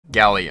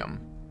Gallium.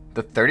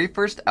 The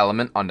 31st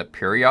element on the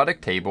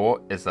periodic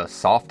table is a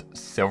soft,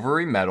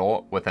 silvery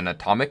metal with an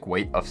atomic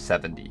weight of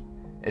 70.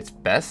 It's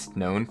best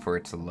known for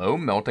its low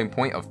melting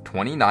point of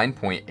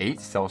 29.8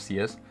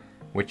 Celsius,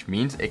 which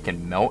means it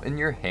can melt in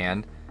your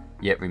hand,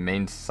 yet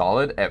remains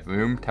solid at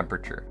room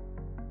temperature.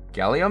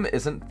 Gallium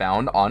isn't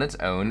found on its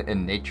own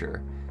in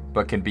nature,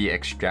 but can be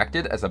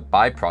extracted as a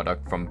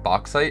byproduct from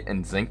bauxite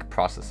and zinc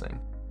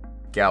processing.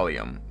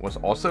 Gallium was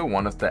also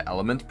one of the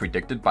elements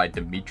predicted by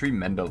Dmitry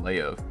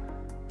Mendeleev,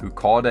 who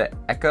called it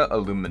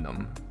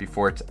Eka-aluminum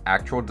before its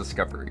actual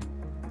discovery,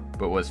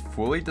 but was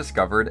fully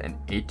discovered in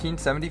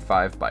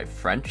 1875 by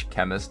French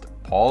chemist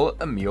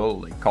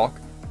Paul-Émile Lecoq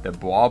de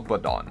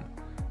Bois-Bodon,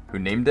 who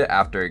named it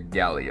after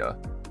Gallia,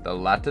 the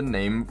Latin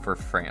name for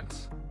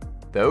France.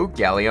 Though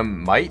gallium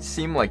might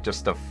seem like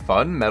just a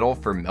fun metal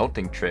for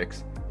melting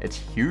tricks, it's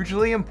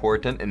hugely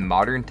important in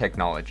modern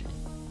technology.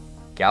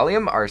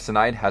 Gallium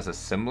arsenide has a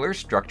similar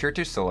structure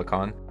to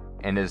silicon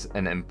and is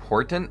an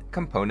important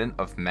component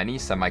of many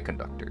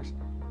semiconductors.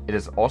 It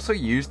is also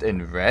used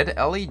in red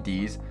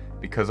LEDs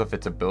because of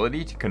its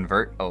ability to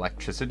convert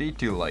electricity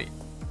to light.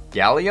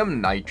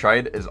 Gallium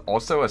nitride is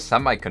also a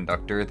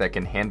semiconductor that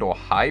can handle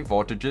high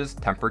voltages,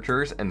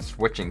 temperatures, and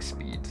switching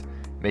speeds,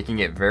 making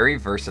it very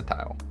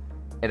versatile.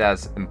 It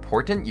has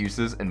important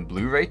uses in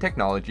Blu-ray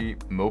technology,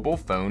 mobile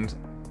phones,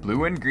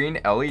 blue and green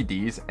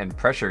LEDs, and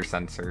pressure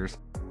sensors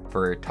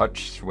for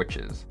touch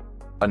switches.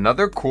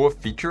 Another cool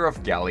feature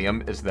of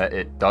gallium is that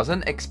it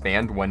doesn't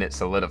expand when it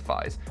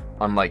solidifies,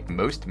 unlike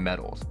most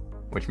metals,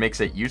 which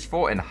makes it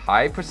useful in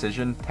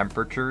high-precision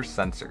temperature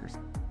sensors.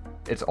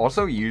 It's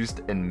also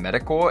used in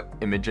medical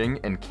imaging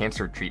and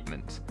cancer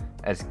treatments,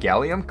 as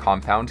gallium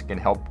compounds can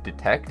help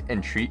detect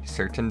and treat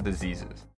certain diseases.